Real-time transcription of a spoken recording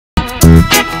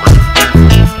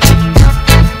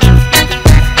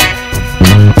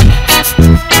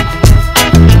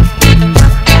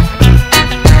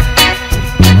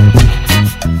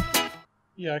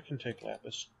Yeah, I can take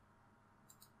lapis.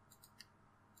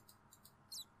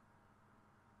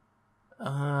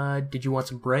 Did you want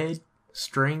some bread?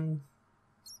 String?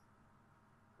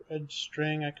 Bread,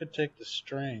 string, I could take the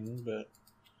string, but...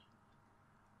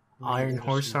 Iron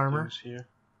horse armor? Here.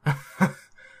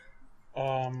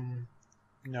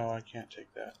 No, I can't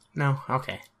take that. No?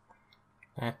 Okay.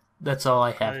 That's all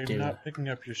I have to... I'm not picking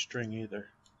up your string either.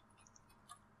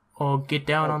 Oh, get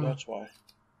down on... That's why.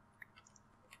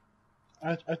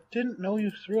 I didn't know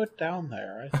you threw it down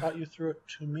there. I thought you threw it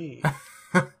to me.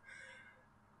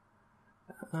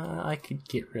 I could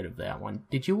get rid of that one.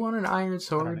 Did you want an iron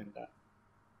sword?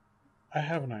 I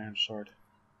have an iron sword.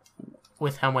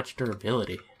 With how much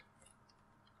durability?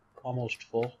 Almost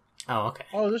full. Oh, okay.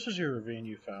 Oh, this is your ravine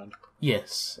you found.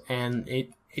 Yes, and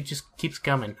it just keeps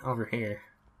coming over here.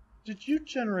 Did you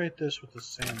generate this with the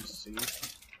same seed?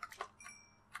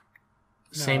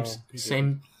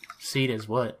 Same seed as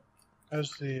what?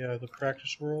 As the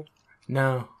practice world?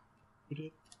 No. You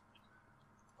did?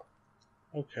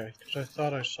 Okay, because I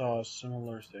thought I saw a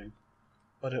similar thing,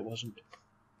 but it wasn't.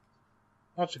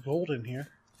 Lots of gold in here.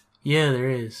 Yeah, there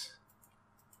is.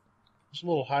 It's a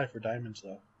little high for diamonds,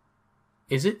 though.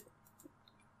 Is it?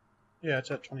 Yeah, it's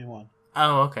at 21.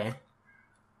 Oh, okay.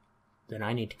 Then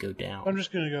I need to go down. I'm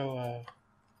just gonna go. I'm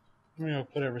gonna go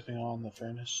put everything on the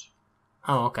furnace.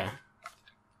 Oh, okay.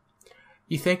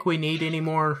 You think we need any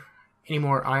more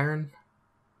iron?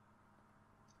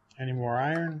 Any more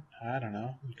iron? I don't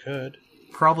know. We could.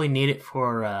 Probably need it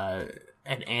for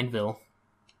an anvil.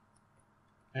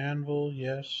 Anvil,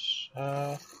 yes.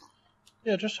 Yeah,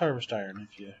 just harvest iron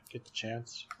if you get the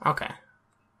chance. Okay,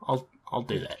 I'll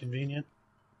do that. Convenient.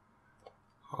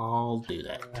 I'll do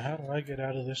that. How do I get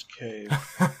out of this cave?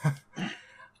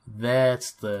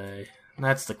 That's the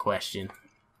question. $1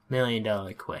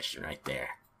 million question right there.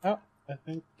 Oh, I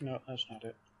think no, that's not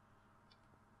it.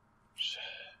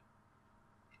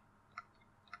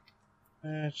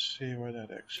 Let's see where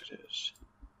that exit is.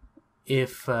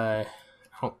 If oh,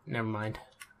 never mind.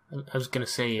 I was gonna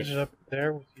say is it up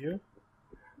there with you?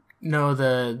 No,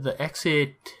 the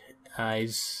exit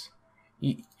is.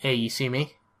 Hey, you see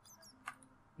me?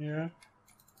 Yeah.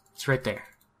 It's right there.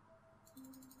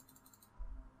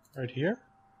 Right here?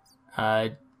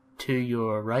 To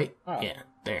your right. Oh. Yeah,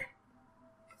 there.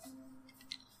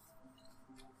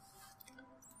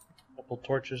 Couple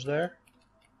torches there.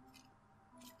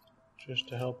 Just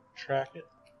to help track it.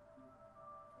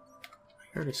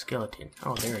 I heard a skeleton.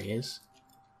 Oh, there he is.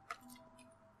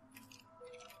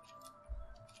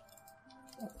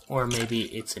 Or maybe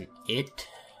it's an it.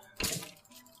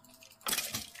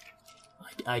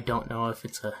 I don't know if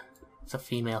it's a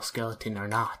female skeleton or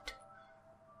not.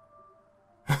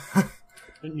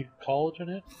 Didn't you call it an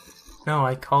it? No,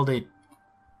 I called it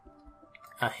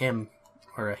a him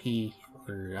or a he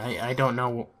or I don't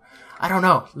know. I don't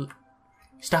know.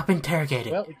 Stop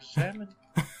interrogating. Well, examine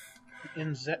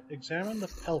the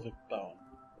pelvic bone.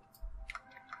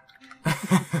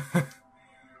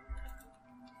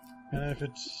 And if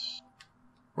it's...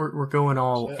 We're going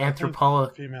all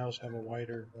anthropology. Females have a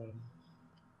wider bone.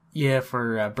 Yeah,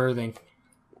 for birthing.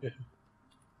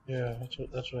 Yeah, that's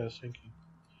what I was thinking.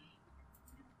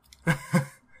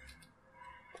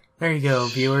 There you go,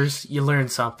 viewers. You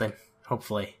learned something,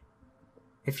 hopefully.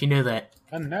 If you knew that.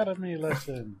 Anatomy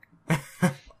lesson.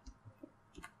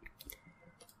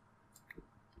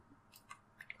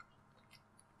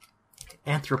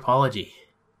 Anthropology.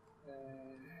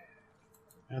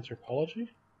 Anthropology?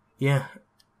 Yeah.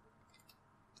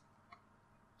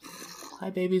 Hi,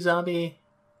 baby zombie.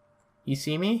 You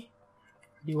see me?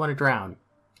 Or do you want to drown?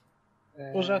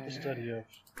 What was that the study of?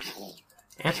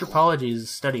 Anthropology is the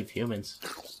study of humans.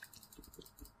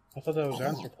 I thought that was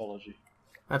anthropology.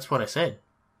 That's what I said.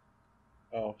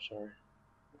 Oh, sorry.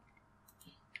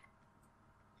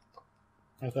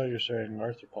 I thought you were saying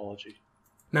arthropology.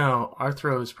 No,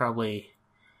 arthro is probably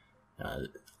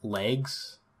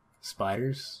legs,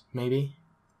 spiders, maybe.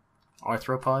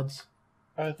 Arthropods.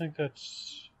 I think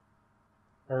that's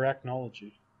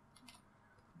arachnology.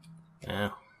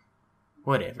 Oh,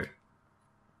 whatever.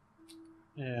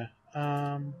 Yeah.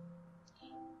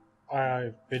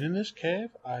 I've been in this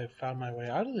cave. I've found my way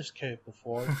out of this cave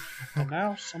before, and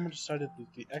now someone decided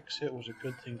that the exit was a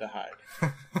good thing to hide.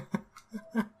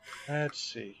 Let's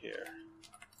see here.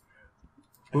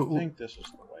 I think this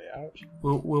is the way out.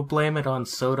 We'll blame it on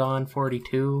Sodon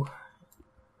 42.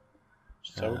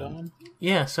 Sodon?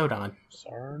 Yeah, Sodon.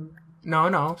 Sarn? No,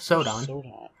 Sodon.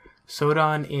 Sodon.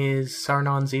 Sodon is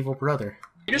Sarnon's evil brother.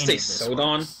 Did you just say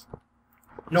Sodon?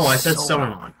 No, I said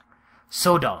Sodon.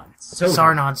 Sodon. Sodon.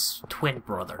 Sarnon's twin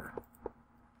brother.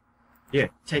 Yeah,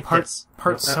 take Part this.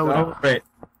 Sodon. Right.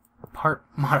 Part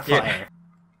modifier.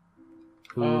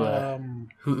 Yeah.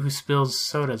 Who spills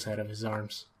sodas out of his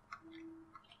arms.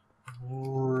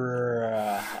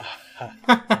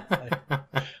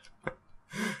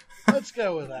 Let's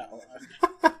go with that one.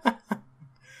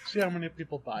 See how many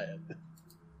people buy it.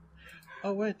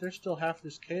 Oh wait, there's still half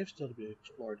this cave still to be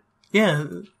explored. Yeah.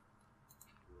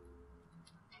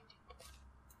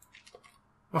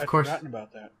 Of I'd course. forgotten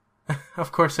about that.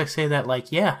 Of course, I say that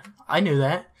like, yeah, I knew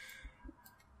that.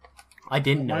 I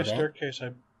didn't know My that. staircase,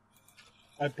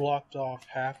 I blocked off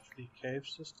half the cave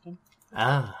system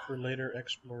for later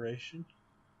exploration.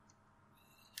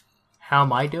 How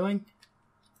am I doing?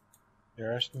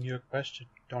 They're asking you a question.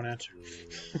 Don't answer.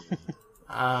 It's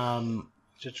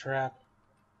a trap.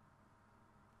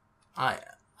 I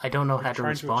don't know how to Trying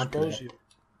respond to expose that. you.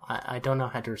 I don't know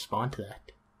how to respond to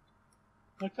that.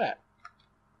 Like that.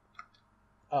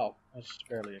 Oh, that's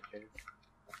barely a cave.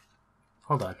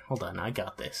 Hold on. I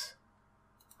got this.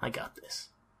 I'm gonna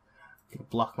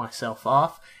block myself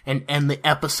off and end the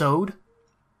episode.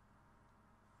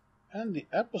 And the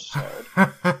episode.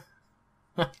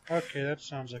 Okay, that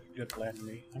sounds like a good plan to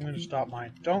me. I'm going to stop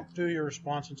mine. Don't do your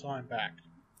response until I'm back.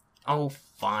 Oh,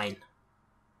 fine.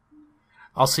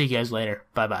 I'll see you guys later.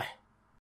 Bye-bye.